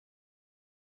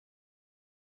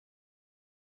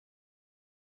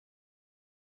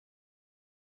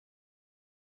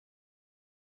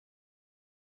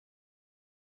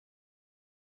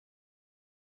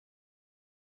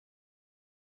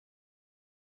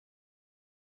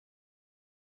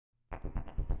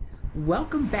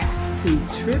Welcome back to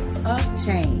Trip of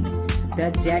Change,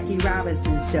 the Jackie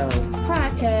Robinson Show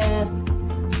podcast.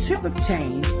 Trip of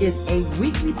Change is a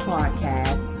weekly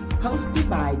podcast hosted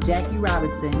by Jackie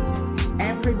Robinson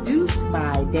and produced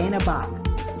by Dana Bach,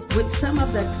 with some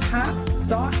of the top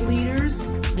thought leaders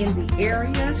in the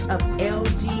areas of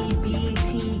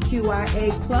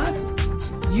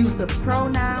LGBTQIA+, use of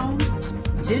pronouns,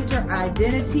 gender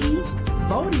identity,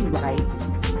 voting rights,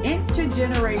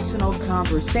 intergenerational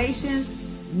conversations,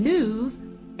 news,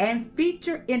 and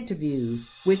feature interviews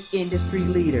with industry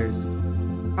leaders.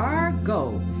 Our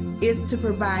goal is to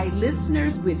provide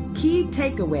listeners with key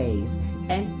takeaways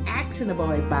and actionable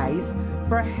advice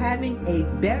for having a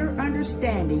better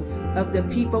understanding of the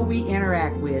people we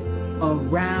interact with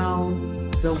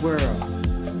around the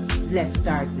world. Let's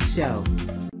start the show.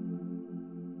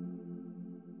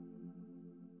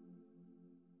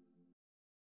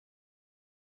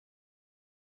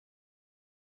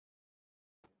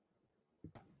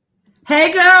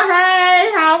 Hey girl,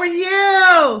 hey, how are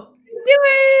you?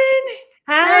 Doing?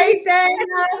 Hey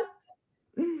Dana.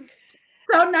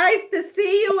 So nice to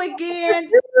see you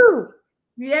again.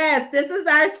 Yes, this is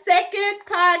our second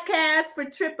podcast for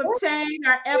Trip of Change,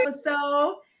 our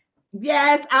episode.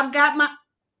 Yes, I've got my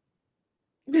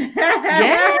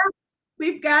Yeah.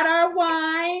 We've got our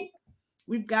wine.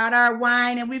 We've got our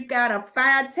wine, and we've got a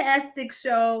fantastic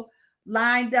show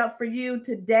lined up for you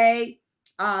today.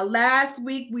 Last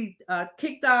week, we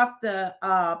kicked off the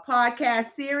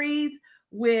podcast series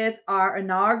with our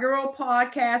inaugural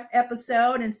podcast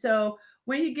episode. And so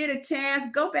when you get a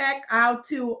chance, go back out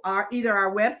to either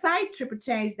our website,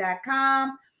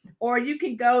 tripofchange.com, or you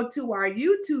can go to our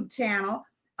YouTube channel,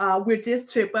 which is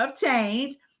Trip of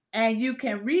Change, and you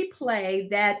can replay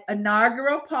that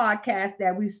inaugural podcast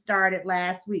that we started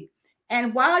last week.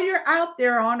 And while you're out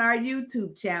there on our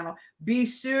YouTube channel, be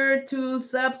sure to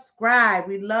subscribe.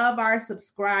 We love our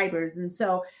subscribers. And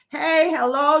so, hey,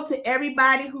 hello to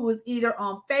everybody who is either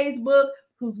on Facebook,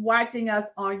 who's watching us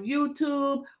on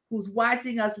YouTube, who's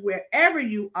watching us wherever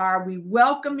you are. We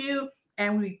welcome you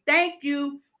and we thank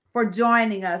you for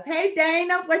joining us. Hey,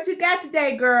 Dana, what you got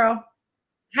today, girl?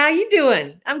 How you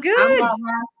doing? I'm good.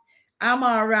 I'm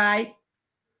all right.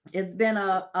 It's been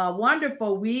a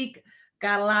wonderful week.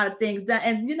 Got a lot of things done.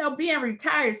 And, you know, being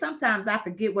retired, sometimes I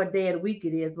forget what day of the week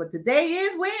it is. But today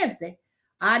is Wednesday.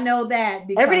 I know that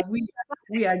because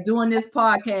we are doing this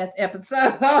podcast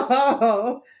episode.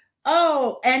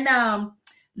 And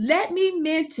let me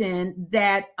mention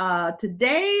that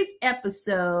today's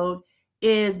episode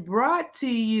is brought to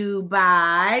you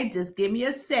by, just give me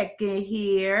a second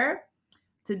here.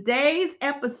 Today's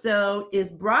episode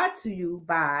is brought to you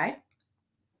by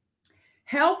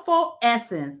Healthful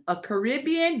Essence, a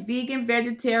Caribbean vegan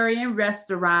vegetarian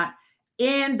restaurant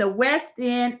in the West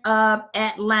End of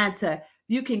Atlanta.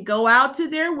 You can go out to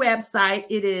their website.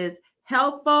 It is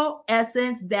Healthful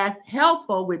Essence. That's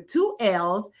Healthful with 2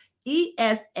 L's,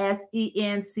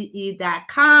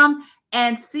 ESSENCE.com,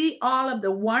 and see all of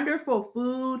the wonderful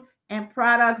food and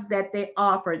products that they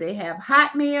offer. They have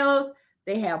hot meals,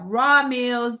 they have raw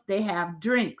meals, they have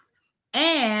drinks.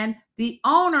 And the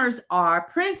owners are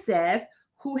Princess,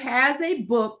 who has a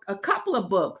couple of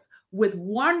books with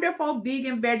wonderful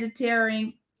vegan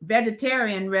vegetarian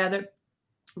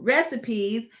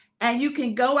recipes. And you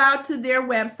can go out to their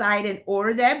website and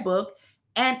order that book.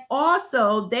 And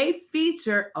also they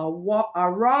feature a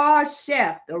raw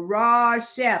chef.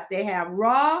 They have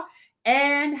raw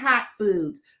and hot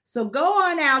foods. So go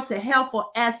on out to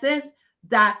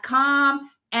healthfulessence.com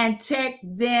and check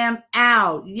them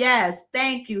out. Yes,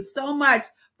 thank you so much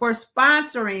for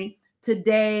sponsoring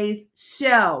today's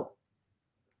show.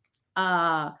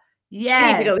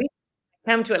 Yes.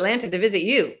 Come to Atlanta to visit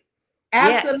you.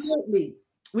 Absolutely. Yes.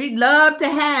 We'd love to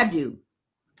have you.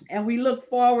 And we look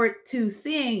forward to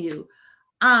seeing you.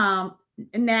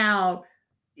 Now,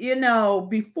 you know,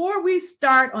 before we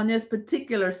start on this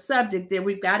particular subject, then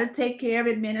we've got to take care of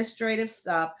administrative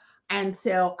stuff. And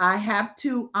so I have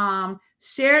to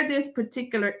share this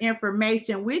particular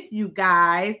information with you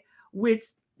guys, which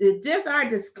is just our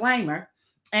disclaimer.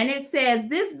 And it says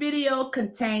this video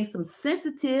contains some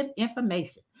sensitive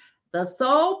information. The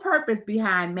sole purpose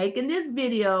behind making this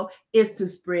video is to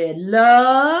spread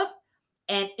love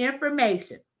and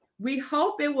information. We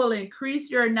hope it will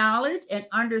increase your knowledge and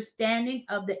understanding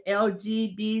of the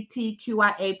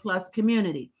LGBTQIA+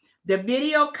 community. The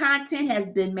video content has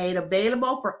been made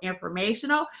available for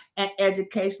informational and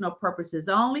educational purposes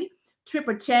only. Trip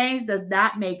of Change does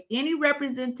not make any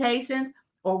representations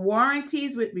or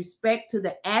warranties with respect to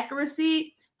the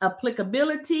accuracy,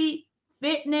 applicability,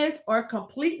 fitness, or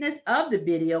completeness of the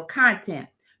video content.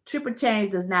 Triple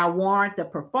Change does not warrant the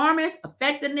performance,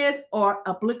 effectiveness, or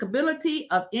applicability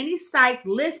of any site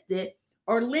listed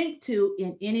or linked to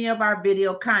in any of our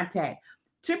video content.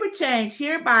 Triple Change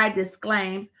hereby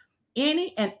disclaims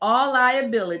any and all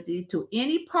liability to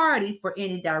any party for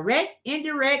any direct,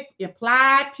 indirect,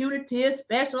 implied, punitive,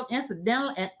 special,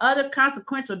 incidental, and other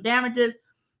consequential damages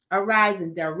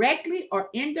arising directly or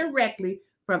indirectly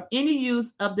from any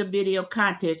use of the video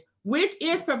content, which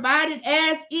is provided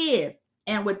as is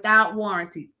and without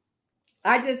warranty.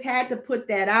 I just had to put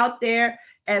that out there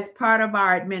as part of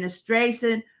our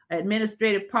administrative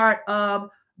part of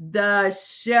the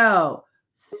show.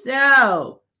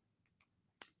 So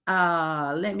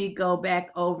let me go back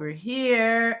over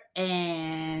here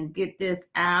and get this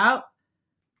out.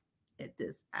 Get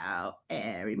this out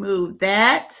and remove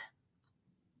that.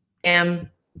 Am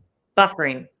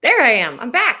buffering. There I am.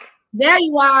 I'm back. There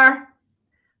you are.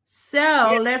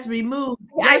 So let's remove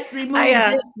this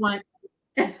one.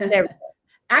 There.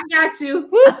 I got you.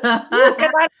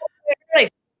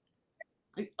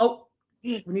 Oh,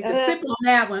 we need to sip on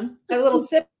that one. A little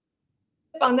sip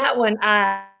on that one.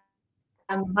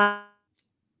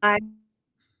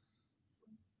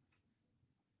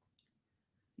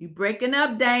 You breaking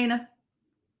up, Dana.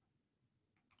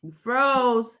 You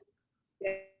froze.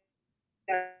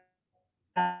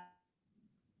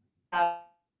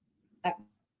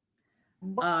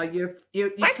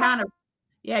 You're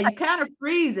kind of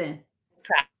freezing.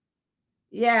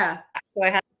 Yeah. So I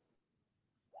have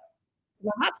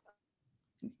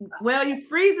well, you're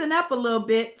freezing up a little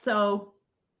bit, so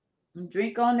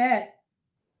drink on that.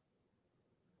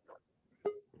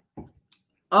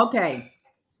 Okay.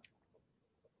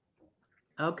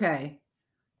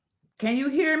 Can you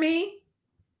hear me?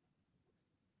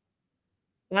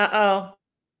 Uh-oh.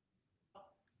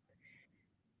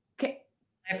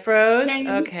 I froze.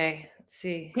 Okay. Let's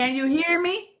see. Can you hear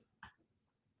me?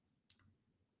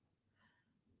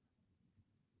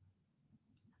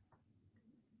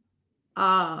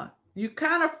 You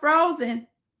kind of frozen.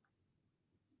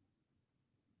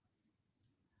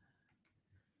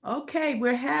 Okay,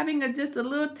 we're having just a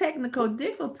little technical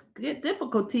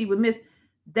difficulty with Miss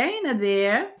Dana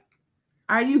there.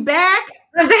 Are you back?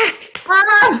 I'm back.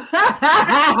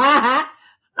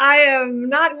 I am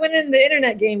not winning the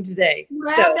internet game today.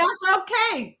 Well, so. That's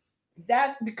okay.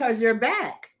 That's because you're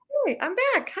back. Hey, I'm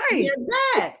back. Hi. You're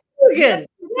back. We're good.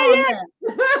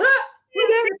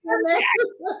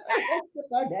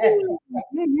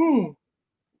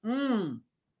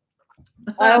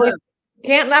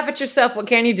 Can't laugh at yourself. What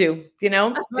can you do? You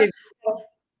know?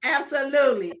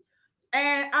 Absolutely.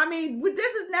 And I mean,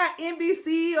 this is not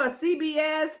NBC or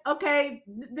CBS. Okay.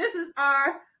 This is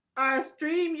our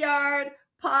StreamYard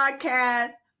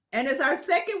podcast, and it's our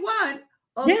second one.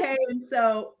 Okay. Yes. And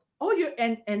so,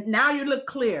 and now you look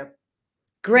clear.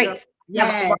 Great.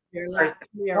 Yeah. You're a lot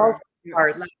clearer.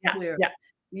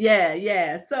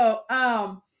 Yeah. So,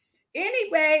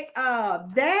 anyway,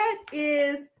 that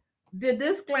is the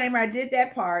disclaimer. I did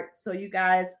that part. So you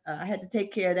guys, I had to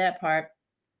take care of that part.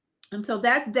 And so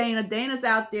that's Dana. Dana's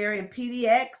out there in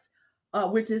PDX,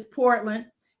 which is Portland.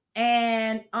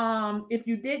 And if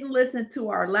you didn't listen to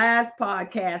our last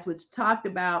podcast, which talked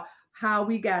about how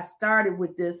we got started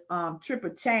with this Triple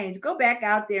Change, go back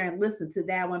out there and listen to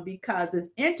that one, because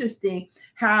it's interesting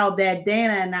how that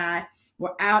Dana and I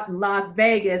were out in Las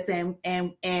Vegas and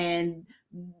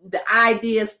the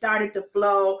ideas started to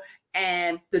flow,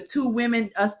 and us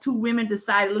two women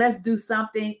decided, let's do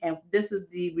something. And this is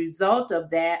the result of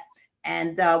that.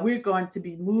 And we're going to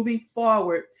be moving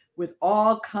forward with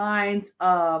all kinds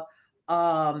of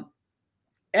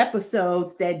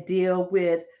episodes that deal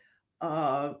with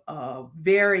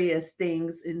various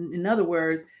things. In other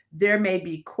words, there may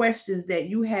be questions that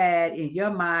you had in your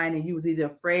mind and you was either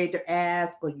afraid to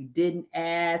ask or you didn't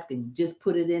ask and you just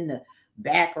put it in the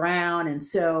background. And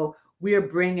so we're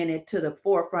bringing it to the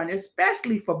forefront,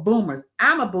 especially for boomers.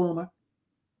 I'm a boomer.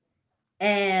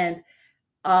 And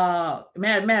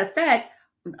matter of fact,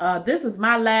 this is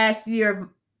my last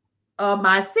year of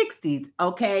my 60s.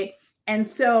 Okay. And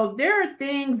so there are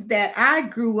things that I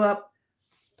grew up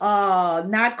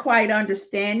not quite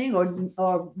understanding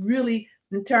or really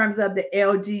in terms of the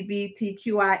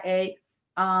LGBTQIA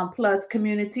plus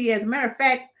community. As a matter of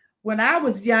fact, when I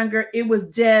was younger, it was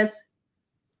just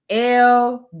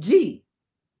LG.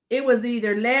 It was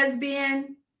either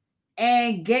lesbian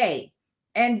and gay.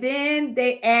 And then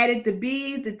they added the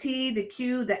B's, the T, the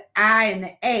Q, the I, and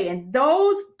the A. And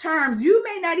those terms, you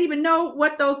may not even know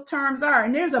what those terms are.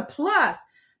 And there's a plus,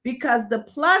 because the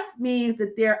plus means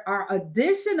that there are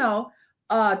additional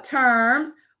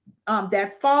terms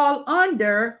that fall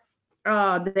under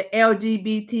the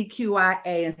LGBTQIA.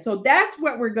 And so that's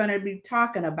what we're going to be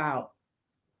talking about.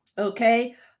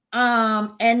 Okay.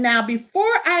 And now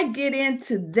before I get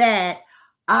into that,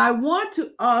 I want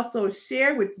to also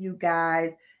share with you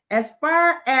guys, as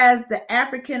far as the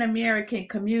African American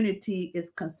community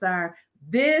is concerned,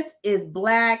 this is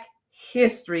Black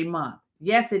History Month.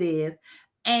 Yes, it is.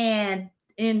 And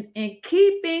in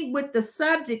keeping with the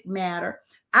subject matter,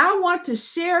 I want to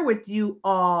share with you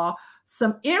all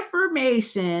some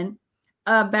information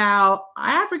about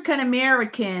African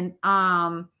American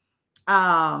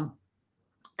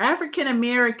African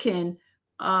American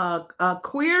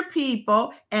queer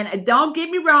people. And don't get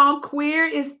me wrong, queer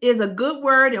is a good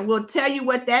word, and we'll tell you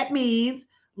what that means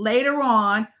later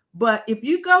on. But if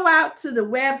you go out to the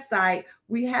website,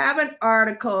 we have an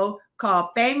article called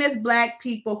Famous Black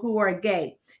People Who Are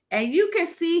Gay. And you can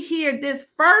see here this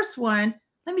first one.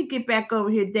 Let me get back over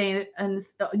here, Dana. And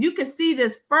you can see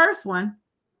this first one.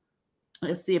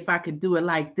 Let's see if I could do it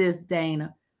like this,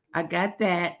 Dana. I got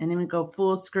that. And then we go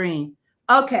full screen.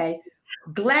 Okay.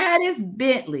 Gladys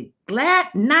Bentley,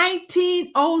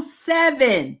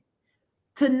 1907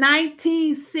 to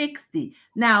 1960.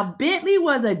 Now, Bentley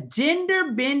was a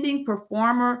gender-bending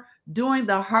performer during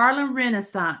the Harlem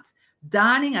Renaissance,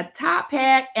 donning a top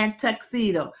hat and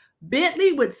tuxedo.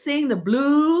 Bentley would sing the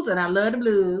blues, and I love the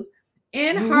blues,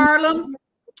 in Harlem's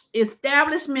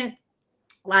establishment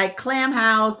like Clam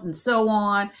House and so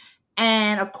on.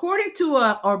 And according to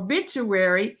an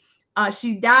obituary,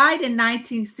 she died in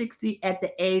 1960 at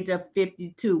the age of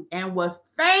 52 and was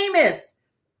famous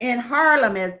in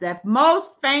Harlem as the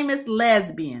most famous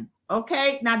lesbian.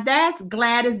 Okay, now that's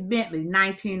Gladys Bentley,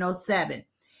 1907.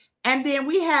 And then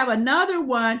we have another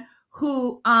one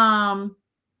who, let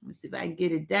me see if I can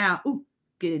get it down. Ooh,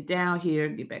 get it down here.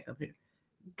 Get back up here.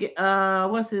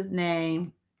 What's his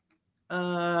name?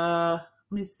 Let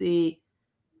me see.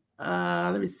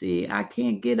 I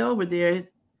can't get over there.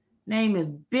 His name is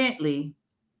Bentley.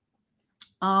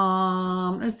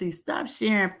 Let's see. Stop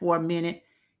sharing for a minute,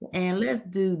 and let's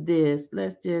do this.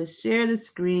 Let's just share the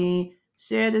screen,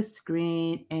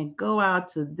 and go out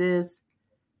to this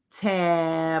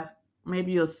tab.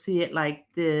 Maybe you'll see it like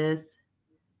this.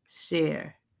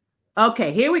 Share.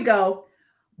 Okay, here we go.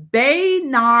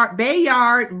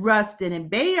 Bayard Rustin. And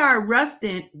Bayard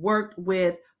Rustin worked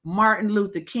with Martin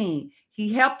Luther King.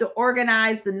 He helped to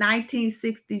organize the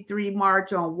 1963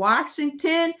 March on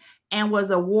Washington and was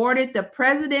awarded the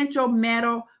Presidential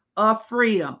Medal of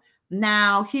Freedom.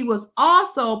 Now, he was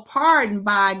also pardoned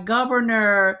by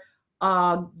Governor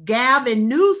Gavin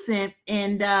Newsom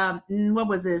in,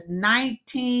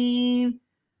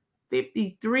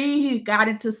 1953. He got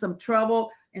into some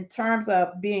trouble in terms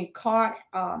of being caught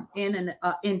in an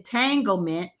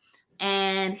entanglement.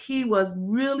 And he was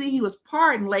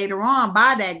pardoned later on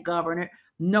by that governor,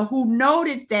 who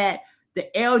noted that the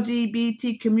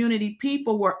LGBT community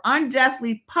people were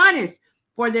unjustly punished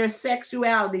for their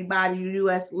sexuality by the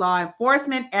U.S. law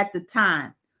enforcement at the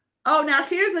time. Oh, now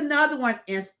here's another one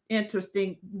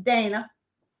interesting, Dana.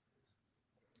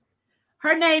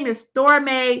 Her name is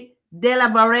Stormé de la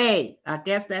Verre. I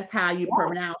guess that's how you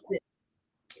pronounce it.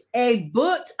 A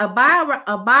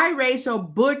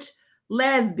biracial butch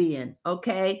lesbian,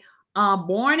 okay?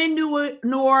 Born in New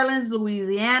Orleans,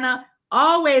 Louisiana,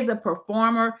 always a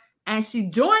performer, and she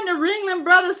joined the Ringling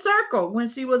Brothers Circle when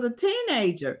she was a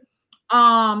teenager,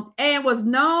 and was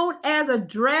known as a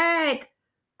drag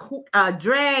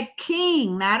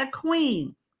king, not a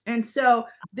queen. And so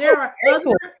there are other.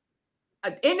 Cool.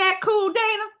 Isn't that cool,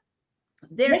 Dana?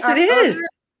 Yes, it is.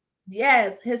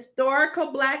 Yes,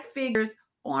 historical Black figures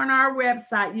on our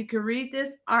website. You can read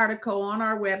this article on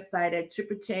our website at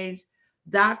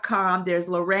trippachange.com. There's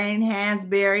Lorraine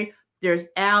Hansberry. There's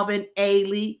Alvin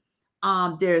Ailey.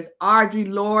 There's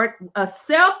Audre Lorde, a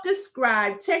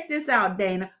self-described, check this out,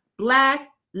 Dana, Black,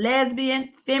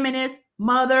 lesbian, feminist,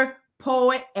 mother,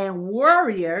 poet, and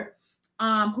warrior,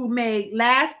 who made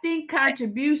lasting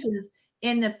contributions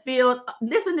in the field.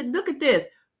 Look at this.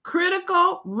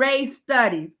 Critical race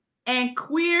studies and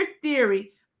queer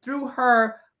theory through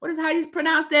her, how do you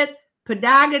pronounce that?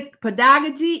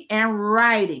 Pedagogy and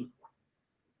writing.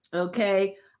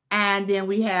 Okay. And then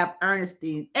we have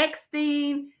Ernestine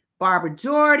Eckstein, Barbara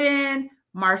Jordan,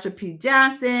 Marsha P.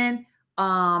 Johnson,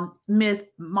 Miss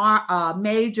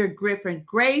Major Griffin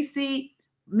Gracie.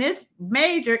 Miss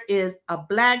Major is a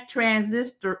Black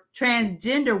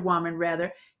transgender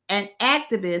woman, an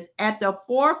activist at the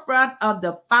forefront of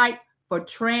the fight for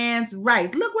trans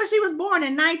rights. Look where she was born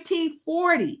in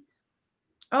 1940.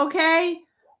 Okay.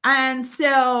 And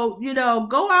so,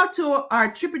 go out to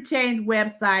our Triple Change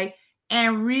website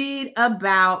and read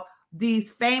about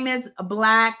these famous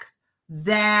Black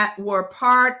that were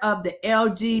part of the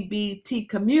LGBT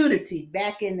community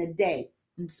back in the day.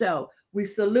 And so we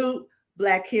salute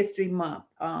Black History Month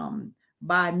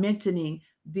by mentioning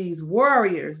these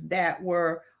warriors that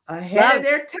were ahead of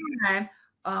their time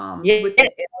with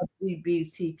the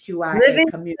LGBTQIA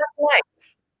community.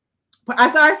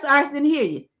 I didn't hear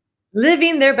you.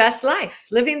 Living their best life,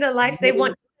 living the life they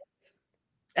want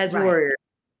as warriors.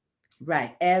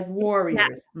 Right, as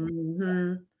warriors. Yeah.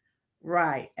 Mm-hmm.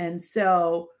 Right. And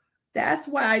so that's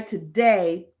why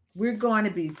today we're going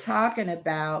to be talking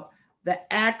about the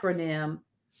acronym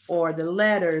or the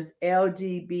letters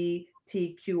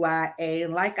LGBTQIA.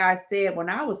 And like I said, when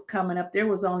I was coming up, there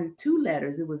was only 2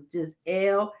 letters. It was just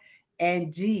L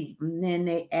and G. And then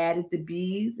they added the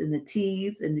B's and the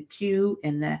T's and the Q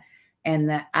and the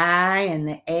I and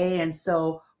the A. And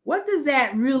so what does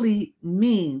that really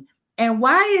mean? And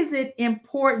why is it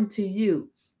important to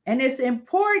you? And it's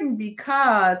important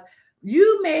because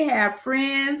you may have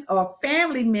friends or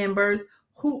family members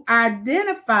who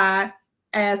identify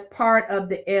as part of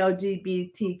the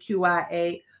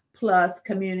LGBTQIA plus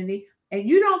community, and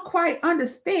you don't quite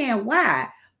understand why.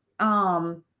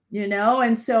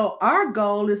 And so our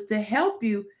goal is to help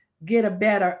you get a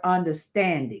better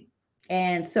understanding.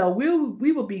 And so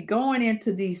we will be going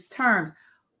into these terms.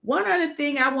 One other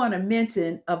thing I want to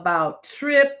mention about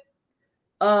trip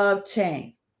of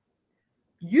change.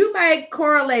 You might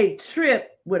correlate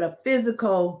trip with a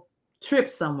physical trip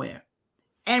somewhere.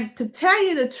 And to tell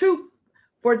you the truth,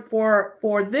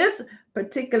 for this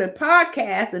particular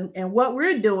podcast and what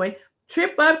we're doing,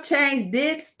 Trip of Change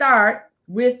did start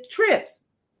with trips.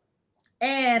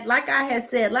 And like I had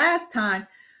said last time,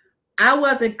 I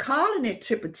wasn't calling it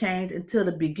Trip of Change until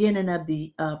the beginning of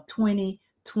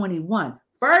 2021.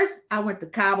 First, I went to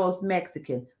Cabos,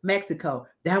 Mexico.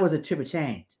 That was a trip of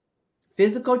change.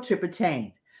 Physical trip of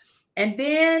change. And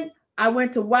then I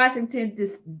went to Washington,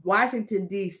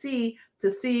 D.C. to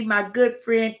see my good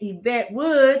friend Yvette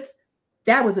Woods.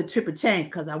 That was a trip of change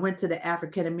because I went to the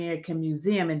African American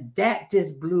Museum and that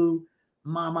just blew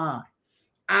my mind.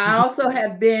 I also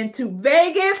have been to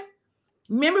Vegas.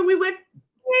 Remember we went?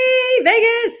 Hey,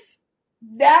 Vegas.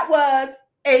 That was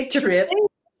a trip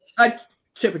of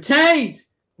change.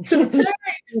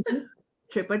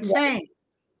 Trip of change.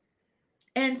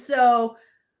 And so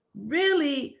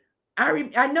really,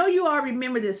 I know you all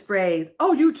remember this phrase,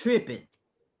 oh, you tripping.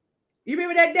 You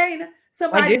remember that, Dana?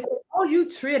 Somebody said, oh, you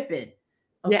tripping.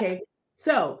 Okay. Yeah.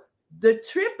 So the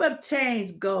trip of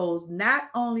change goes not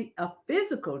only a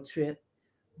physical trip,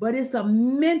 but it's a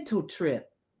mental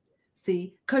trip.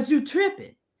 See, because you're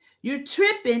tripping. You're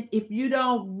tripping if you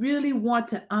don't really want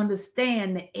to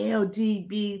understand the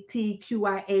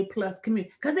LGBTQIA plus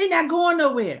community because they're not going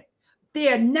nowhere.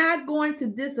 They're not going to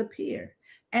disappear.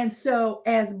 And so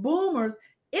as boomers,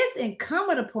 it's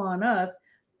incumbent upon us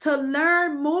to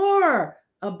learn more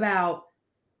about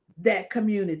that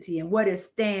community and what it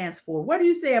stands for. What do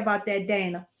you say about that,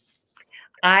 Dana?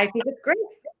 I think it's great.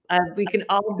 We can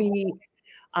all be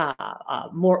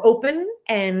more open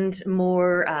and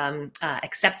more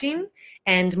accepting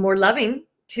and more loving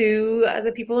to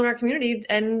the people in our community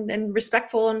and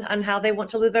respectful on how they want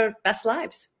to live their best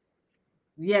lives.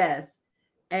 Yes.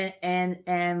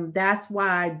 And that's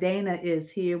why Dana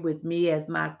is here with me as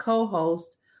my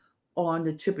co-host on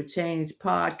the Trip of Change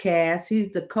podcast.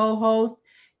 She's the co-host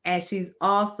and she's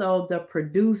also the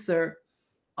producer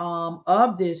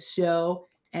of this show.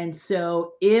 And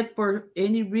so if for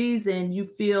any reason you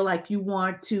feel like you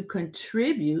want to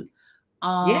contribute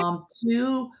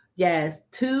to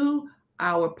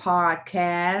our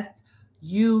podcast,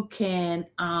 you can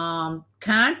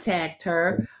contact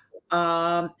her.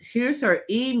 Here's her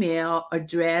email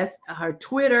address, her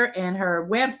Twitter, and her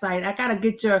website. I gotta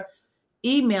get your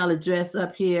email address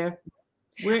up here.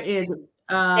 Where is it?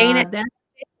 That's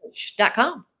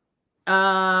 .com.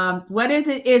 What is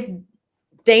it? It's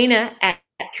Dana at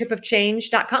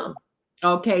tripofchange.com.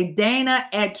 Okay, Dana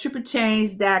at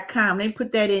tripofchange.com. Let me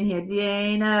put that in here.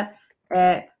 Dana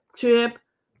at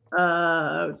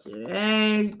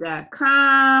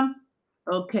tripofchange.com.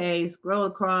 Okay, scroll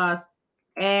across,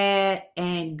 add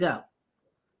and go.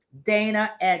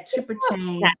 Dana at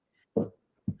tripofchange.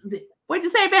 What'd you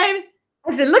say, baby?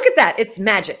 I said, look at that. It's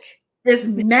magic. It's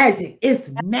magic.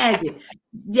 It's magic.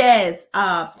 Yes.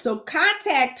 So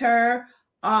contact her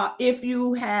if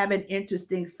you have an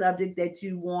interesting subject that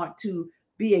you want to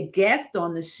be a guest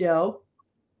on the show,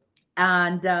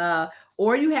 and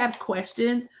or you have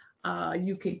questions,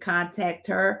 you can contact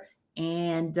her,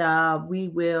 and we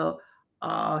will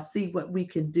see what we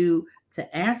can do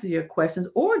to answer your questions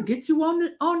or get you on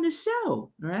the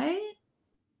show, right?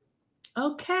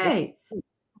 Okay.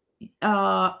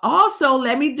 Also,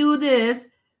 let me do this.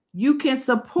 You can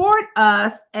support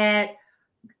us at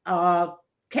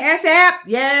Cash App.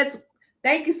 Yes.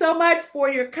 Thank you so much for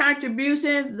your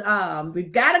contributions.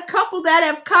 We've got a couple that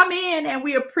have come in and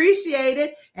we appreciate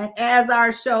it. And as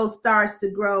our show starts to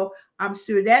grow, I'm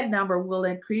sure that number will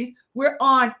increase. We're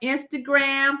on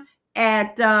Instagram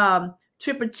at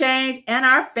Trip of Change, and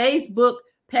our Facebook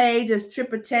page is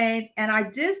Trip of Change. And I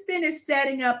just finished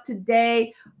setting up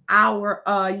today our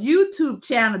YouTube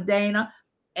channel, Dana,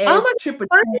 as Trip of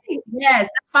Change.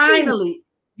 Yes, finally.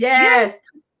 Yes.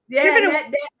 Yeah,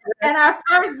 and our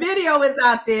first video is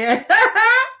out there.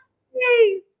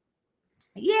 Yay!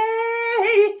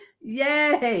 Yay!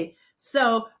 Yay!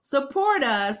 So support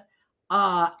us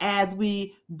as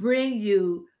we bring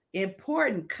you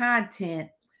important content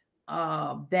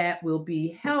that will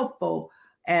be helpful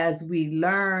as we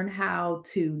learn how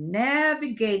to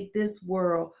navigate this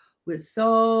world with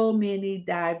so many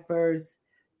diverse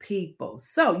people.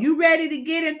 So, you ready to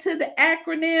get into the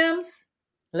acronyms?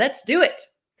 Let's do it.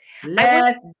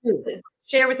 Let's do it.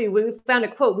 Share with you. We found a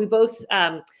quote. We both,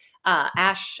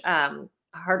 Ash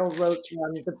Hartle wrote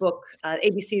the book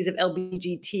ABCs of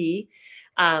LBGT.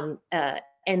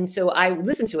 And so I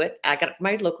listened to it. I got it from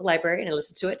my local library and I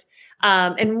listened to it.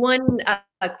 And one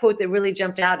quote that really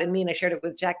jumped out at me, and I shared it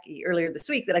with Jackie earlier this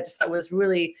week, that I just thought was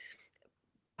really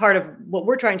part of what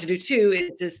we're trying to do too,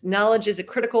 is just knowledge is a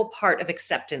critical part of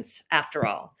acceptance after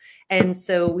all. And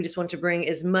so we just want to bring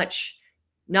as much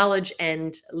knowledge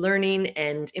and learning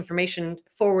and information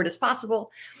forward as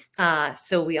possible,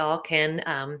 so we all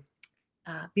can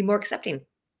be more accepting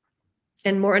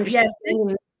and more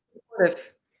understanding.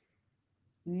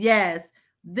 Yes,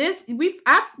 we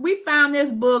found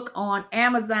this book on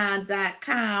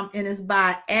Amazon.com, and it's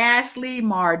by Ashley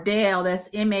Mardell. That's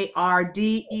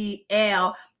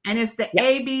Mardel, and it's the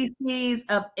ABCs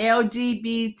of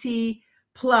LGBT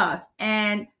plus,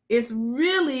 and it's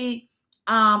really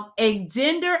a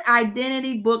gender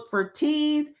identity book for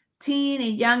teen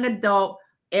and young adult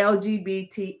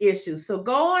LGBT issues. So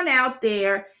go on out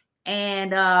there,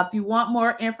 and if you want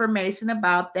more information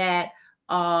about that,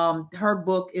 her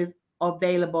book is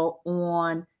available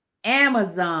on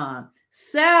Amazon.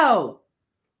 So,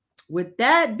 with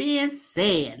that being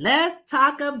said, let's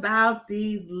talk about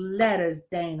these letters,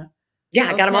 Dana. Yeah,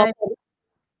 I got them all.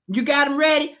 You got them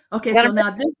ready? Okay, so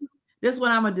now this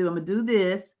what I'm gonna do. I'm gonna do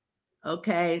this.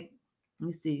 Okay, let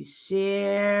me see.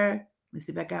 Share. Let me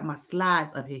see if I got my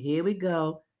slides up here. Here we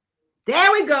go.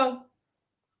 There we go.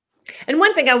 And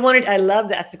one thing I love,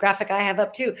 that's the graphic I have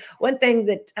up too. One thing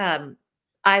that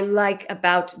I like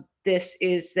about this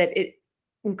is that it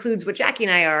includes what Jackie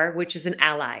and I are, which is an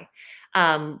ally.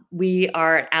 We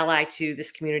are an ally to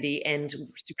this community and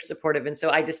super supportive. And so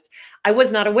I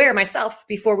was not aware myself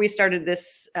before we started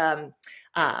this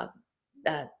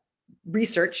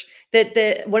research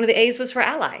that one of the A's was for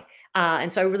ally.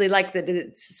 And so I really like that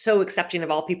it's so accepting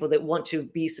of all people that want to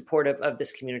be supportive of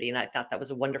this community. And I thought that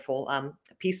was a wonderful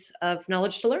piece of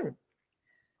knowledge to learn.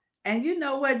 And you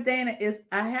know what, Dana,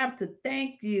 I have to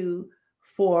thank you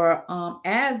for,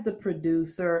 as the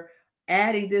producer,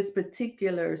 adding this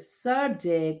particular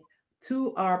subject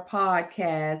to our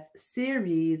podcast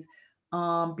series,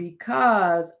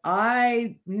 because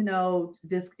it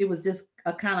was just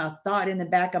a kind of thought in the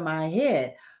back of my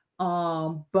head.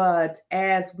 But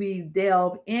as we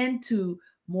delve into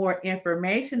more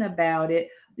information about it,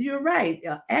 you're right.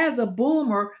 As a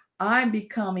boomer, I'm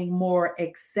becoming more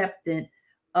acceptant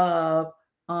of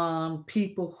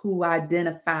people who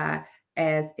identify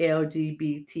as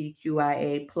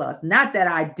LGBTQIA plus. Not that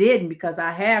I didn't, because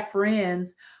I have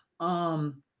friends,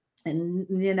 but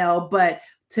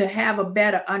to have a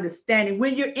better understanding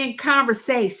when you're in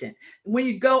conversation, when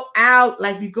you go out,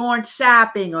 like if you're going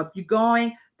shopping or if you're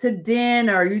going to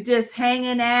dinner, you're just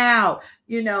hanging out,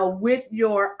 with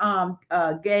your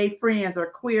gay friends or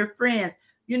queer friends,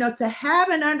 to have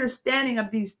an understanding of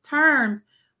these terms.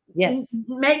 Yes,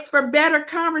 makes for better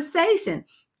conversation,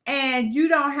 and you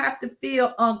don't have to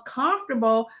feel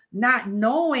uncomfortable not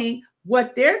knowing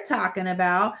what they're talking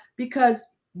about, because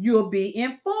you'll be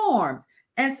informed.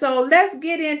 And so let's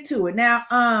get into it now.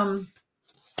 I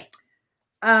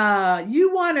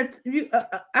want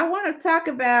to talk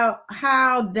about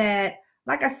how that,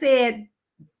 like I said,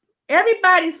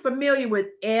 everybody's familiar with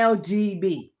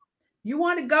LGB. You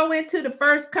want to go into the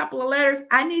first couple of letters?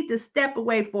 I need to step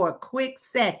away for a quick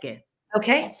second.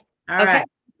 Okay. All right.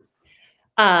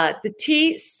 The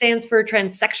T stands for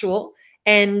transsexual.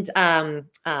 And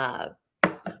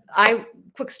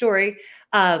quick story,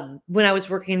 when I was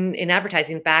working in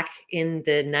advertising back in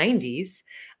the 90s,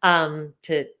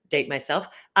 to date myself.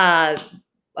 I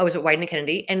was at Wieden and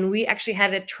Kennedy, and we actually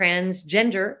had a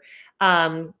transgender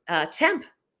temp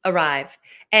arrive.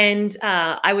 And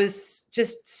I was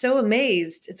just so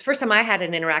amazed. It's the first time I had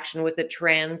an interaction with a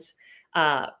trans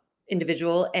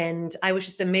individual, and I was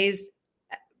just amazed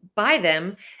by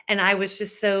them. And I was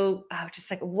just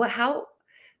like, what, how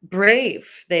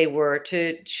brave they were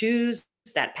to choose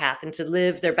that path and to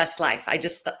live their best life.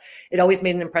 It always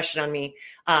made an impression on me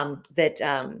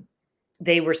that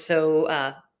they were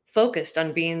so focused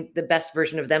on being the best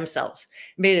version of themselves.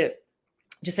 Made it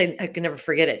just, I can never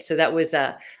forget it. So that was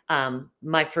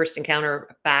my first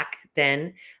encounter back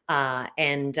then,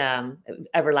 and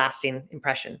everlasting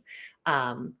impression.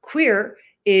 Queer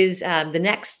is the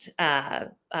next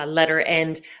letter,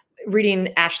 and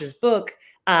reading Ash's book,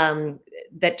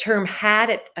 that term had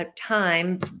at a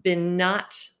time been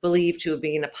not believed to have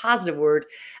been a positive word,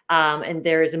 and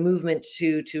there is a movement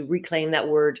to reclaim that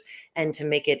word and to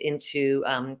make it into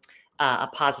a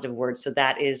positive word. So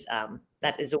that is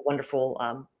a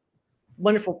wonderful,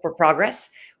 wonderful for progress.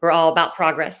 We're all about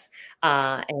progress,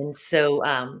 and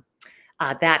so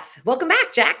that's welcome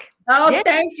back, Jack. Oh, yeah.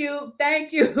 Thank you.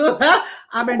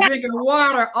 I've been drinking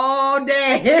water all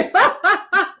day.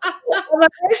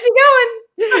 Where's she going?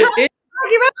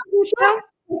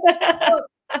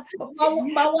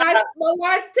 My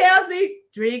wife tells me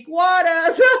drink water.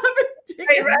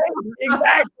 Right.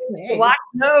 Exactly. The watch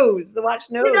knows. You know, and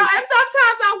sometimes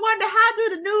I wonder, how do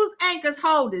the news anchors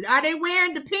hold it? Are they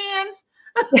wearing the pins?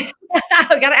 We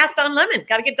got to ask Don Lemon.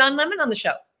 Got to get Don Lemon on the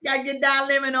show. Got to get Don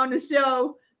Lemon on the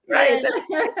show. Right.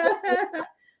 Yeah.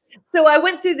 So I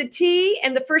went through the T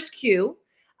and the first Q.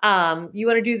 You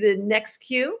want to do the next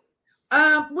Q?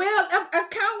 Well, I kind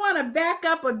of want to back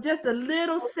up just a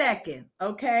little second,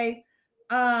 okay?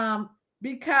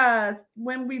 Because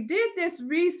when we did this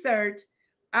research,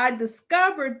 I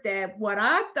discovered that what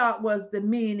I thought was the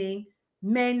meaning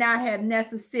may not have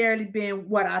necessarily been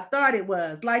what I thought it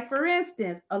was. Like, for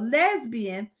instance, a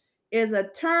lesbian is a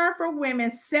term for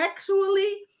women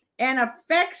sexually and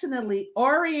affectionately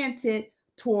oriented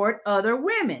toward other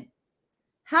women.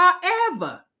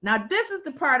 However, now this is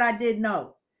the part I didn't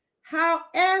know.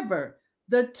 However,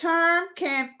 the term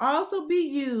can also be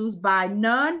used by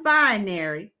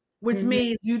non-binary, which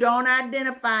means you don't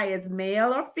identify as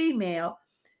male or female,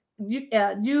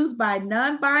 used by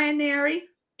non-binary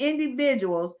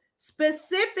individuals,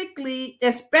 especially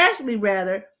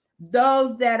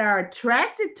those that are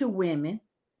attracted to women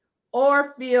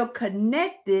or feel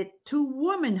connected to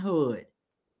womanhood.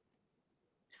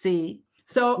 See?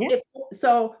 So,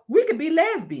 so we could be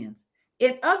lesbians.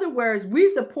 In other words, we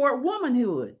support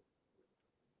womanhood.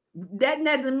 That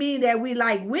doesn't mean that we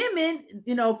like women,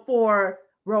 for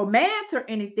romance or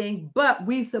anything, but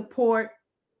we support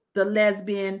the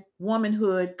lesbian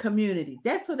womanhood community.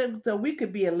 That's so we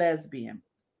could be a lesbian.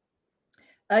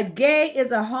 A gay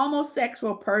is a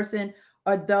homosexual person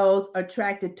or those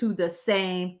attracted to the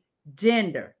same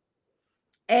gender.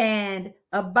 And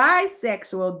a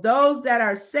bisexual, those that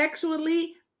are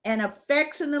sexually and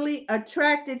affectionately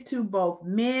attracted to both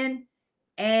men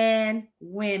and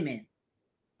women.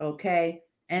 Okay.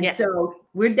 And so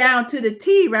we're down to the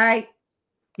T, right?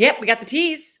 Yep, we got the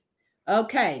T's.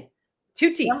 Okay.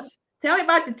 2 T's. Tell me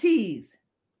about the T's.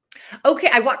 Okay,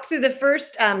 I walked through the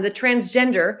first, the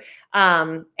transgender,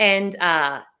 so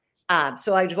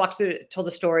I just walked through, told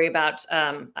the story about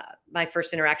my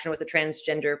first interaction with a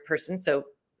transgender person. So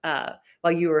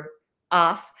while you were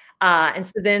off, and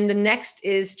so then the next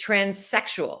is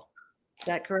transsexual. Is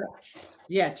that correct?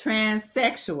 Yeah,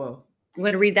 transsexual. You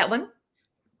want to read that one?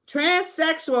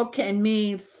 Transsexual can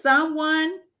mean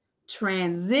someone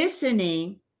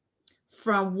transitioning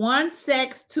from one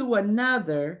sex to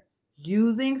another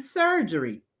using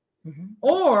surgery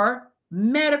or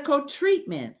medical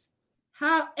treatments.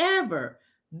 However,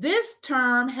 this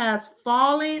term has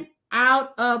fallen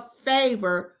out of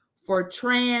favor for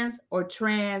trans or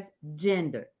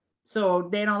transgender. So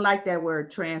they don't like that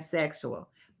word, transsexual.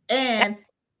 And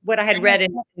what I had read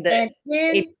in the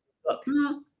ABC book.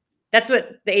 That's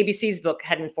what the ABC's book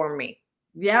had informed me.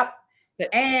 Yep.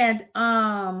 And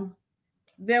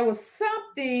there was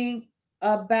something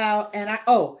about, and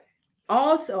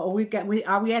also are we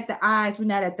at the eyes? We're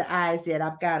not at the eyes yet.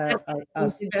 I've got a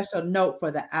special note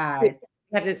for the eyes.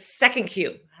 We have the second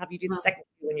cue. Have you do the second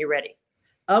cue when you're ready?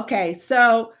 Okay,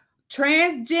 so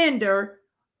transgender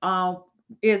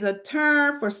is a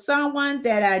term for someone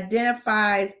that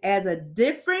identifies as a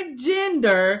different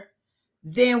gender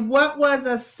than what was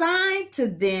assigned to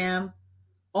them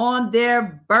on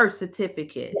their birth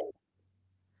certificate.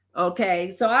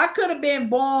 Okay, so I could have been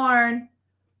born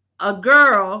a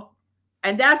girl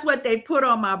And that's what they put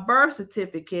on my birth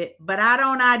certificate, but I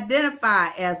don't identify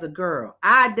as a girl.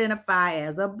 I identify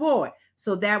as a boy.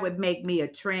 So that would make me a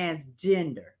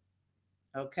transgender.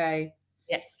 Okay.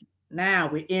 Yes. Now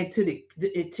we're into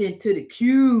the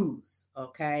Q's.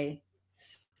 Okay.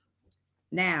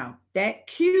 Now that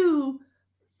Q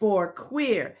for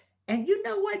queer. And you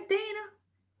know what, Dana?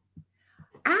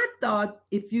 I thought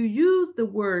if you use the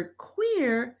word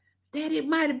queer, that it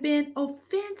might have been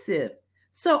offensive.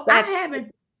 So I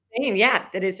haven't. Yeah,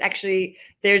 that is actually,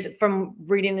 there's, from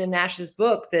reading in Nash's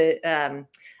book, that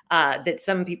that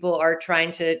some people are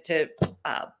trying to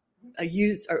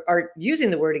use, or are using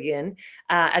the word again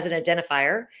as an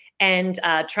identifier, and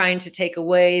trying to take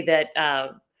away that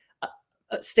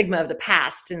stigma of the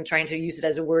past, and trying to use it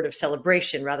as a word of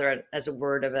celebration rather as a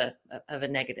word of a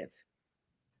negative.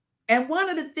 And one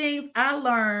of the things I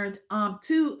learned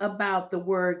too about the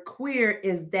word queer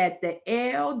is that the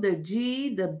L, the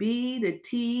G, the B, the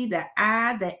T, the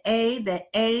I, the A,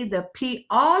 the P,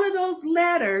 all of those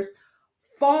letters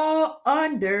fall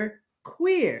under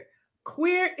queer.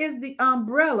 Queer is the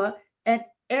umbrella, and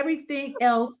everything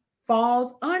else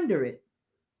falls under it.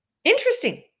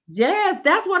 Interesting. Yes,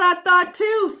 that's what I thought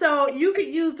too. So you could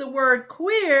use the word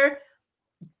queer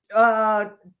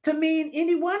to mean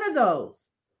any one of those.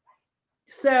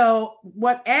 So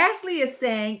what Ashley is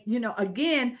saying,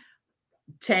 again,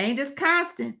 change is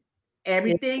constant.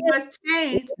 Everything must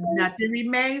change. Nothing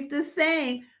remains the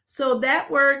same. So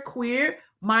that word queer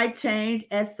might change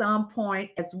at some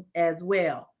point as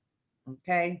well.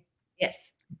 Okay.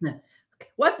 Yes.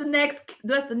 What's the next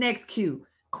Q?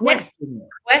 Questioning.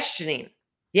 Questioning.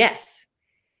 Yes.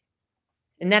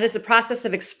 And that is the process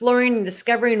of exploring and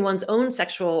discovering one's own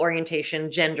sexual orientation,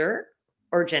 gender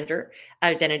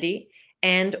identity,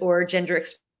 and or gender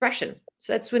expression.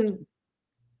 So that's when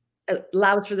it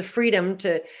allows for the freedom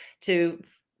to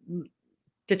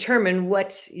determine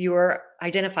what your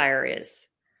identifier is.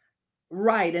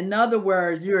 Right. In other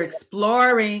words, you're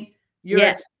exploring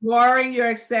your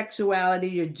sexuality,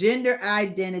 your gender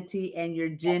identity, and your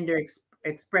gender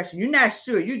expression. You're not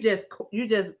sure. You just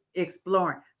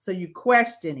exploring. So you're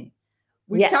questioning.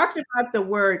 We talked about the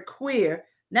word queer.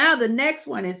 Now the next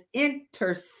one is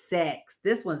intersex.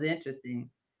 This one's interesting.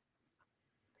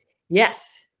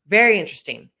 Yes, very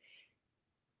interesting.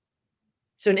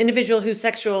 So an individual whose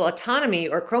sexual autonomy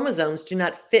or chromosomes do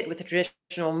not fit with the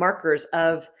traditional markers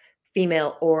of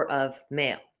female or of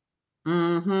male.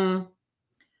 Mm-hmm.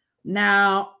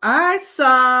 Now, I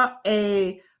saw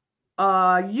a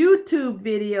YouTube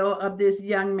video of this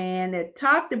young man that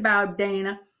talked about,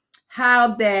 Dana,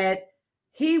 how that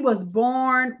he was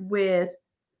born with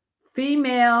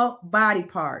female body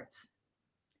parts,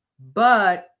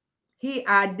 but he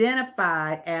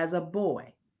identified as a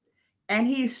boy. And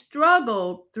he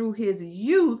struggled through his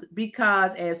youth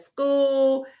because at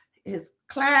school, his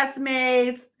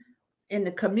classmates in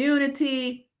the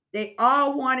community, they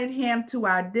all wanted him to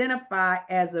identify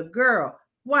as a girl.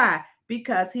 Why?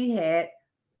 Because he had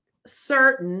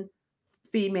certain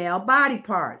female body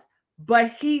parts,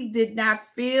 but he did not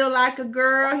feel like a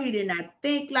girl. He did not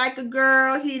think like a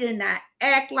girl. He did not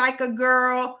act like a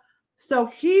girl. So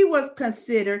he was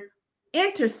considered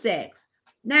intersex.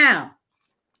 Now,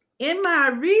 in my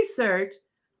research,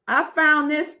 I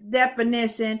found this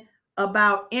definition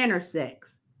about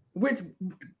intersex, which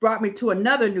brought me to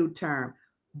another new term: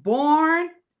 born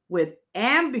with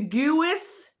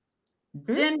ambiguous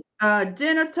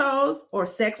genitals or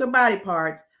sexual body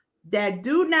parts that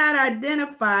do not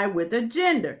identify with a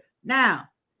gender. Now,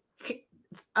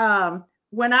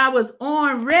 when I was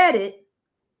on Reddit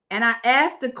and I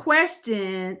asked a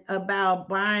question about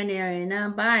binary and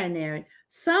non-binary,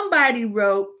 somebody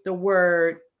wrote the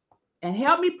word, and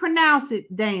help me pronounce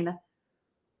it, Dana.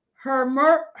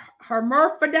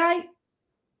 Hermaphrodite.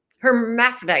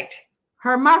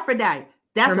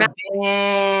 That's a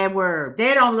bad word.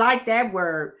 They don't like that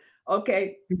word.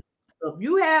 Okay. So if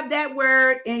you have that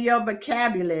word in your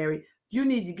vocabulary, you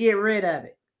need to get rid of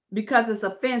it because it's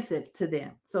offensive to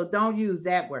them. So don't use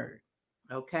that word.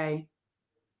 Okay.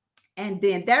 And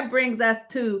then that brings us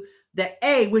to the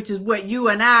A, which is what you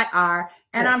and I are.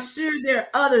 And I'm sure there are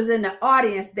others in the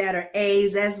audience that are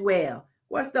A's as well.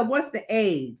 What's the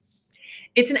A's?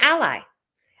 It's an ally.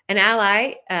 An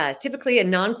ally, typically a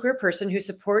non-queer person who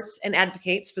supports and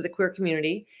advocates for the queer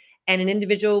community, and an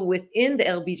individual within the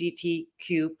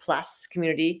LGBTQ plus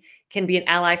community can be an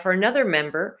ally for another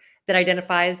member that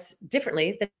identifies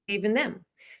differently than even them.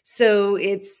 So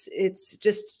it's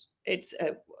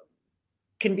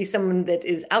can be someone that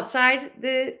is outside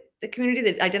the the community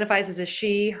that identifies as a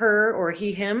she, her, or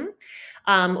he, him.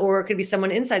 Or it could be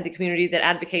someone inside the community that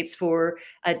advocates for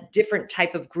a different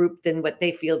type of group than what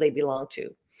they feel they belong to.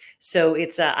 So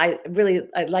it's I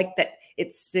like that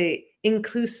it's the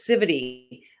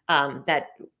inclusivity that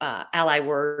ally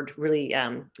word really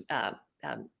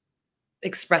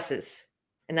expresses,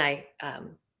 and I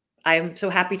am so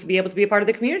happy to be able to be a part of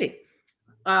the community.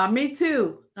 Me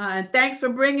too. And thanks for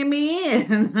bringing me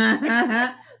in.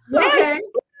 Okay.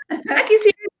 Jackie's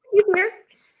here.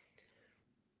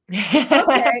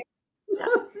 Okay.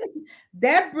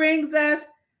 That brings us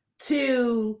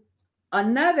to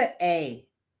another A,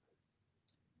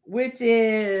 which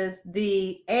is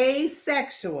the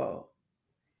asexual.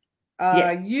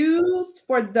 Yes. Used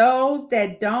for those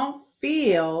that don't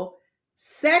feel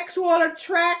sexual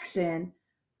attraction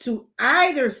to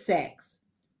either sex,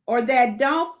 or that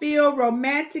don't feel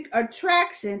romantic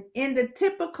attraction in the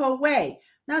typical way.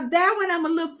 Now, that one I'm a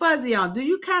little fuzzy on. Do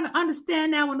you kind of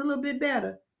understand that one a little bit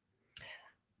better?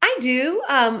 I do.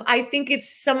 I think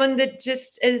it's someone that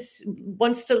just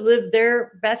wants to live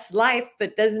their best life,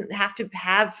 but doesn't have to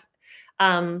have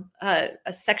a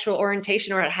sexual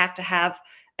orientation or have to have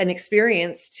an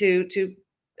experience to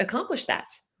accomplish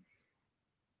that.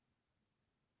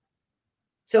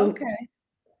 So, okay.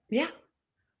 Yeah.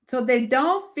 So they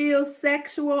don't feel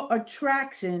sexual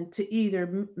attraction to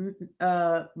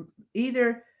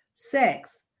either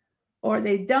sex, or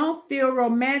they don't feel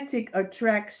romantic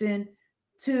attraction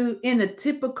to in a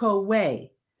typical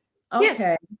way. Okay.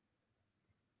 Yes.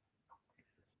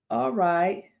 All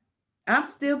right. I'm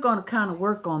still going to kind of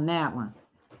work on that one.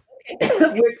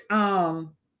 Okay. Which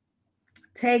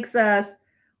takes us,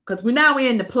 because we're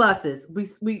in the pluses. We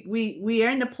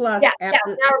are in the plus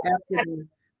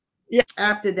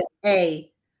after the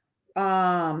A.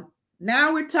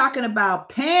 Now we're talking about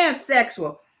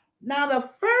pansexual. Now, the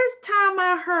first time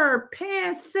I heard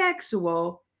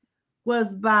pansexual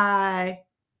was by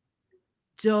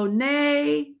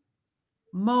Janelle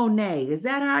Monáe. Is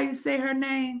that how you say her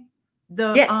name?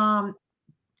 Yes.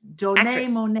 Janelle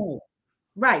Monáe.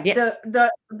 Right. Yes.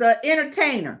 The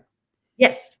entertainer.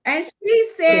 Yes. And she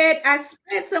said, I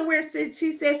spent somewhere,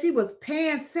 she said she was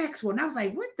pansexual. And I was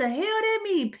like, what the hell that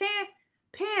mean?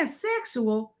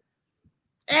 Pansexual?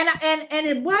 And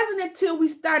it wasn't until we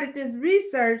started this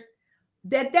research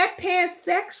that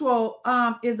pansexual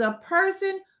is a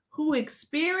person who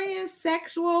experienced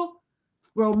sexual,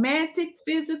 romantic,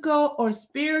 physical, or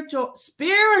spiritual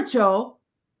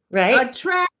right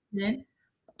attraction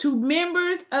to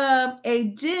members of a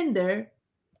gender,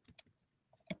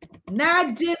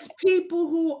 not just people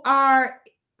who are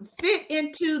fit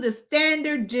into the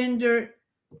standard gender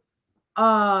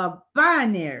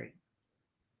binary.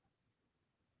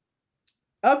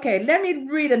 Okay, let me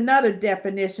read another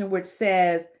definition which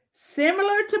says,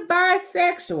 similar to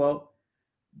bisexual,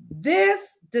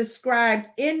 this describes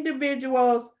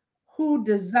individuals who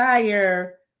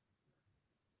desire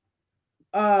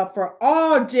for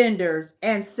all genders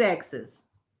and sexes.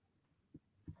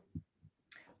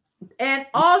 And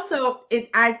also,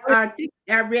 I think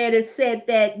I read it said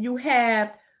that you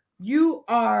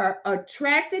are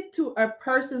attracted to a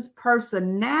person's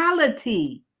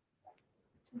personality.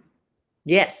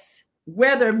 Yes.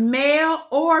 Whether male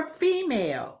or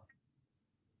female.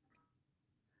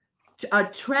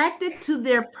 Attracted to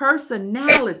their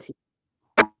personality.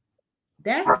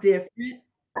 That's different.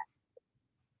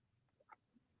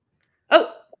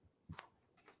 Oh.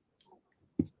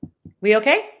 We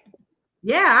okay?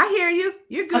 Yeah, I hear you.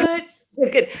 You're good.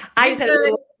 Good. I just had a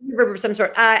little reverb of some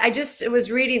sort. I just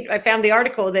was reading, I found the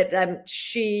article that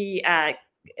she,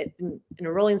 in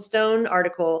a Rolling Stone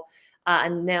article,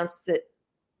 announced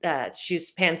that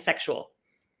she's pansexual.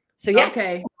 So yes.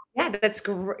 Okay. Yeah, that's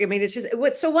great. I mean, it's just,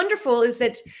 what's so wonderful is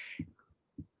that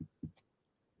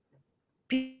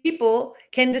people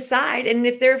can decide, and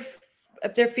if they're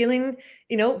feeling,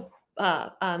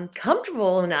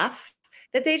 comfortable enough,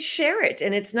 that they share it,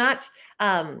 and it's not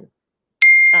they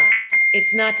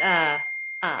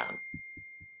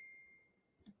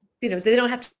don't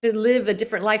have to live a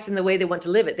different life than the way they want to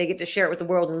live it. They get to share it with the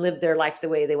world and live their life the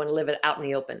way they want to live it, out in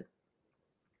the open.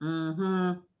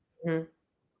 Mm-hmm.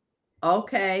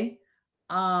 Okay.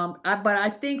 But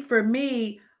I think for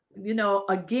me,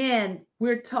 again,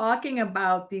 we're talking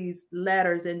about these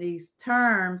letters and these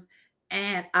terms,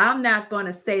 and I'm not going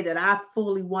to say that I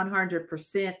fully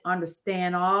 100%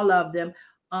 understand all of them.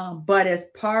 But as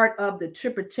part of the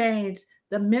trip of change,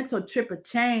 the mental trip of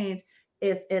change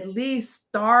is at least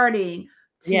starting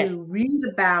to read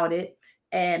about it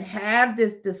and have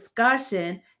this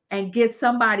discussion and get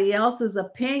somebody else's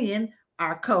opinion.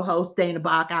 Our co-host Dana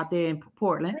Bach out there in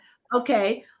Portland.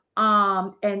 Okay.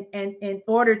 and in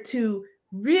order to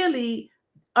really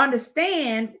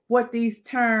understand what these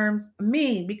terms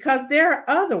mean, because there are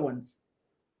other ones.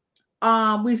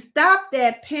 We stopped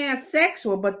at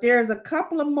pansexual, but there's a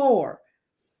couple of more.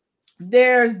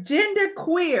 There's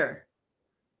genderqueer.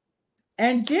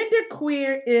 And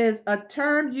genderqueer is a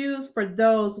term used for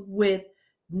those with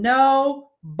no,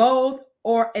 both,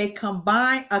 or a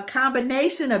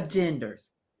combination of genders.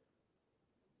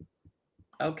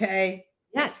 Okay.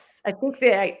 Yes, I think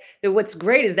that what's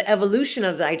great is the evolution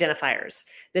of the identifiers,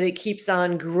 that it keeps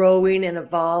on growing and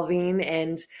evolving,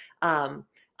 and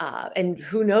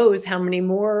who knows how many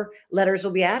more letters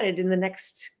will be added in the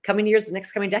next coming years, the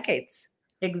next coming decades.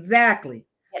 Exactly.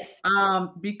 Yes.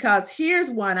 Because here's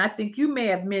one, I think you may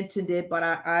have mentioned it, but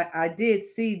I did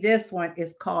see this one.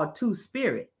 It's called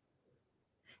Two-Spirit.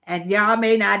 And y'all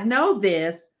may not know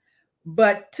this,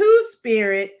 but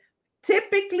Two-Spirit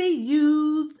typically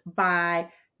used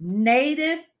by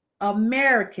Native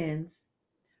Americans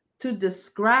to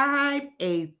describe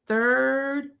a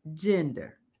third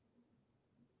gender.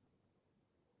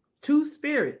 Two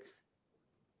spirits.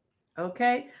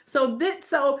 Okay. So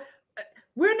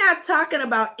we're not talking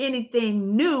about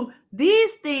anything new.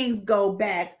 These things go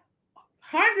back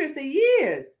hundreds of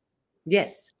years.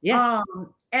 Yes. Yes.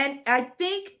 And I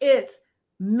think it's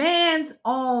man's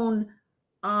own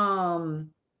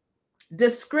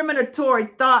discriminatory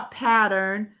thought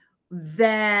pattern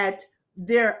that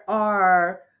there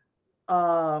are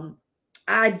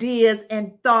ideas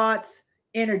and thoughts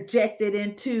interjected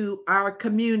into our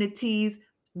communities,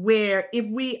 where if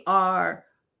we are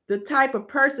the type of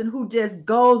person who just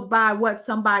goes by what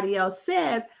somebody else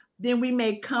says, then we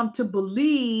may come to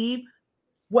believe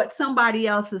what somebody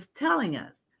else is telling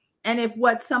us. And if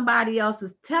what somebody else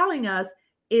is telling us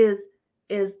is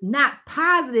not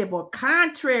positive or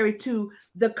contrary to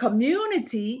the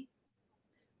community,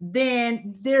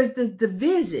 then there's this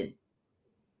division,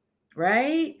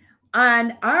 right?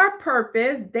 On our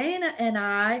purpose, Dana and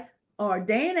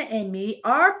me,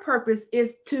 our purpose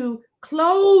is to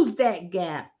close that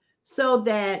gap so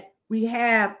that we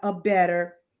have a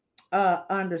better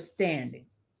understanding.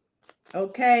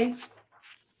 Okay.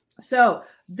 So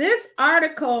this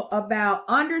article about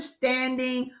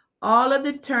understanding all of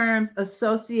the terms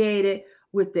associated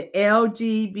with the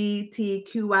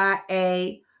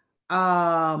LGBTQIA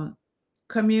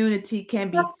community can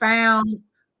be found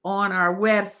on our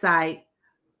website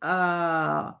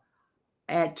at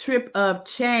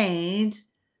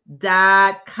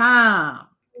tripofchange.com.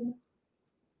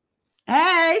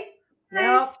 Hey,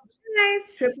 Nice.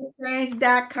 Nice.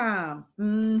 tripofchange.com.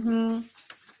 Mm-hmm.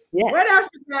 Yeah. What else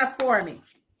you got for me?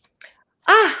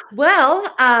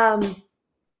 Well,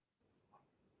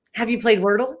 have you played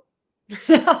Wordle?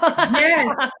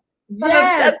 Yes.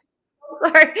 Yes.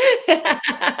 Sorry.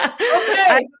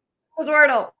 Okay.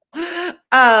 Wordle.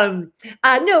 No,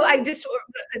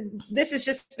 this has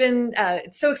just been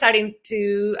it's so exciting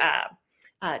to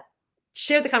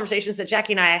share the conversations that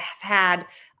Jackie and I have had,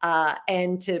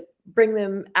 and to bring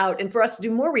them out, and for us to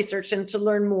do more research and to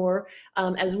learn more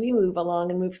as we move along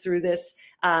and move through this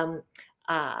our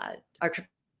trip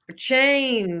for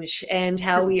change, and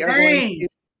how we are going to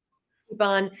keep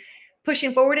on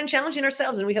pushing forward and challenging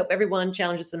ourselves. And we hope everyone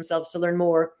challenges themselves to learn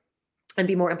more and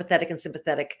be more empathetic and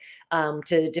sympathetic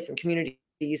to different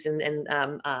communities,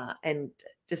 and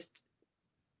just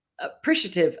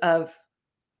appreciative of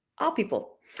all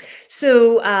people.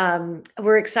 So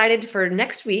we're excited for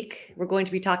next week. We're going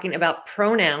to be talking about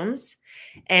pronouns,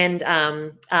 and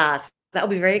so that will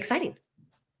be very exciting.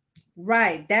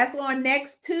 Right. That's on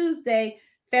next Tuesday,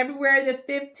 February the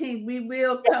 15th. We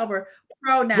will cover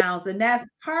pronouns, and that's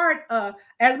part of,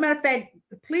 as a matter of fact,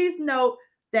 please note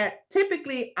that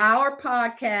typically our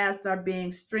podcasts are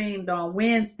being streamed on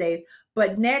Wednesdays,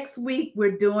 but next week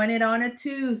we're doing it on a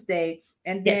Tuesday.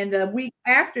 And then the week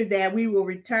after that, we will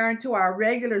return to our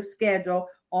regular schedule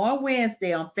on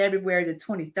Wednesday, on February the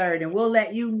 23rd. And we'll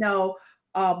let you know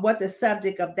what the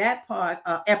subject of that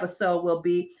episode will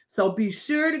be. So be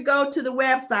sure to go to the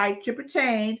website, Trip or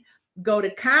Change, go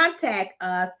to contact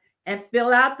us, and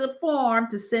fill out the form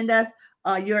to send us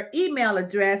your email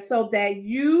address so that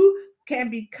you can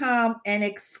become an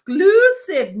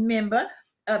exclusive member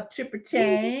of Trip or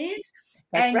Change.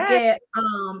 That's and right.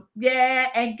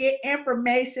 get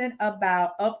information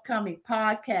about upcoming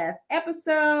podcast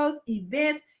episodes,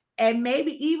 events, and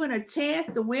maybe even a chance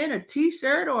to win a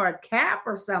t-shirt or a cap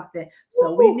or something.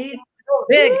 So we need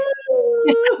big.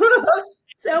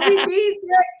 So we need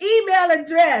your email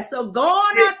address. So go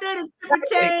on out there to Trip or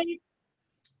Change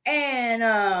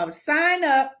and sign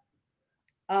up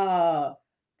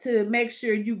to make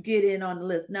sure you get in on the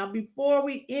list. Now, before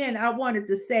we end, I wanted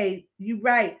to say, you're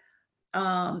right.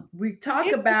 We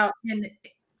talk about in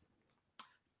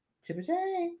Triple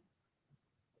J.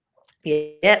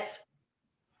 Yes.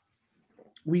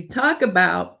 We talk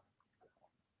about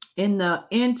in the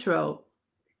intro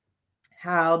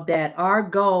how that our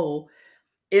goal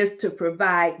is to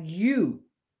provide you,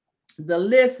 the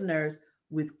listeners,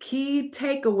 with key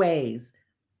takeaways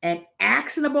and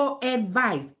actionable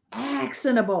advice.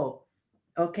 Actionable,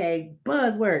 okay,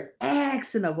 buzzword,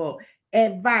 actionable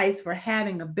advice for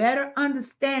having a better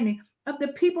understanding of the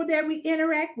people that we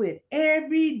interact with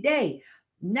every day,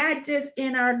 not just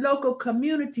in our local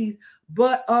communities,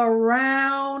 but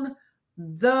around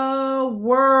the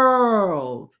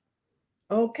world.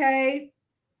 Okay,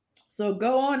 so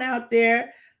go on out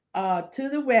there to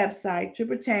the website,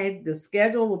 Triple Change. The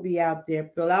schedule will be out there.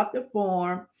 Fill out the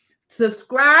form.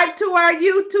 Subscribe to our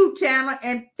YouTube channel.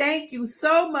 And thank you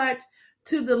so much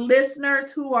to the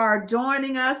listeners who are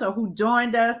joining us or who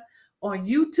joined us on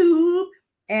YouTube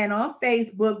and on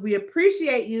Facebook. We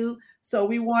appreciate you. So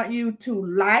we want you to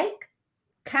like,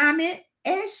 comment,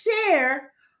 and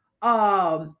share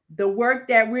the work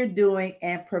that we're doing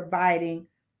and providing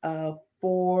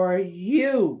for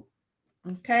you.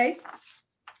 Okay.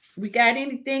 We got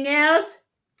anything else?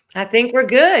 I think we're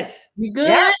good. We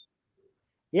good?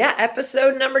 Yeah.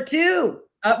 Episode number 2.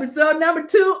 Episode number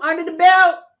 2 under the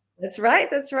belt. That's right.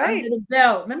 That's right. Under the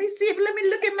belt. Let me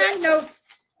look at my notes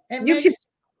and make YouTube.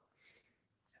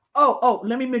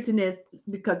 let me mention this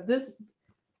because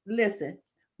listen,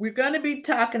 we're going to be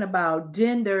talking about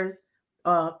genders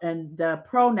and the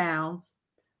pronouns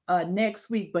next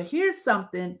week. But here's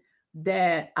something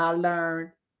that I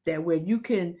learned, that where you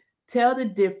can tell the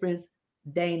difference,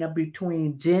 Dana,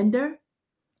 between gender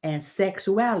and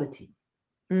sexuality.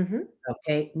 Mm-hmm.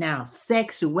 Okay. Now,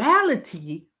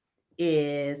 sexuality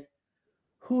is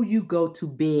who you go to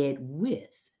bed with.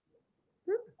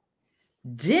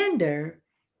 Gender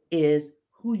is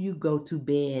who you go to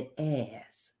bed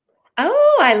as.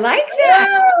 Oh, I like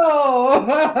that.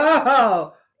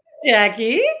 Oh,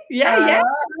 Jackie. Yeah.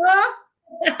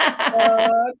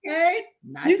 Okay.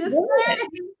 Not the same.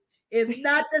 It's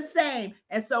not the same.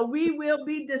 And so we will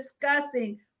be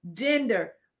discussing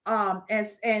gender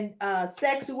and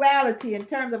sexuality in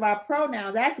terms of our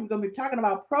pronouns. Actually, we're going to be talking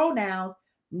about pronouns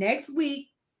next week.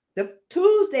 The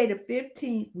Tuesday the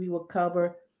 15th, we will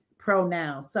cover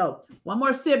pronouns. So one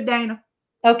more sip, Dana.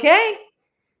 Okay.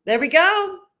 There we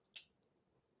go.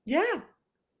 Yeah.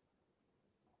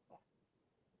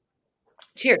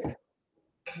 Cheers.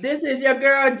 This is your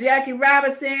girl, Jackie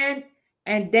Robinson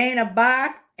and Dana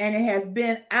Bach, and it has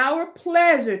been our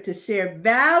pleasure to share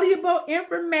valuable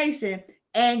information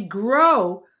and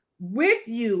grow with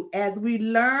you as we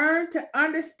learn to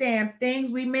understand things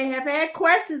we may have had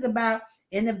questions about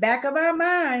in the back of our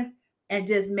minds and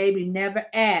just maybe never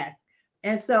asked.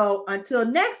 And so until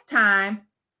next time,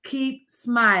 keep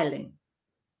smiling.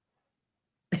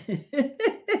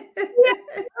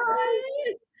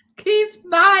 Keep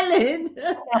smiling.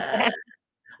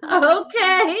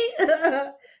 Okay.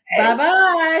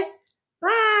 Bye-bye.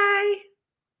 Bye.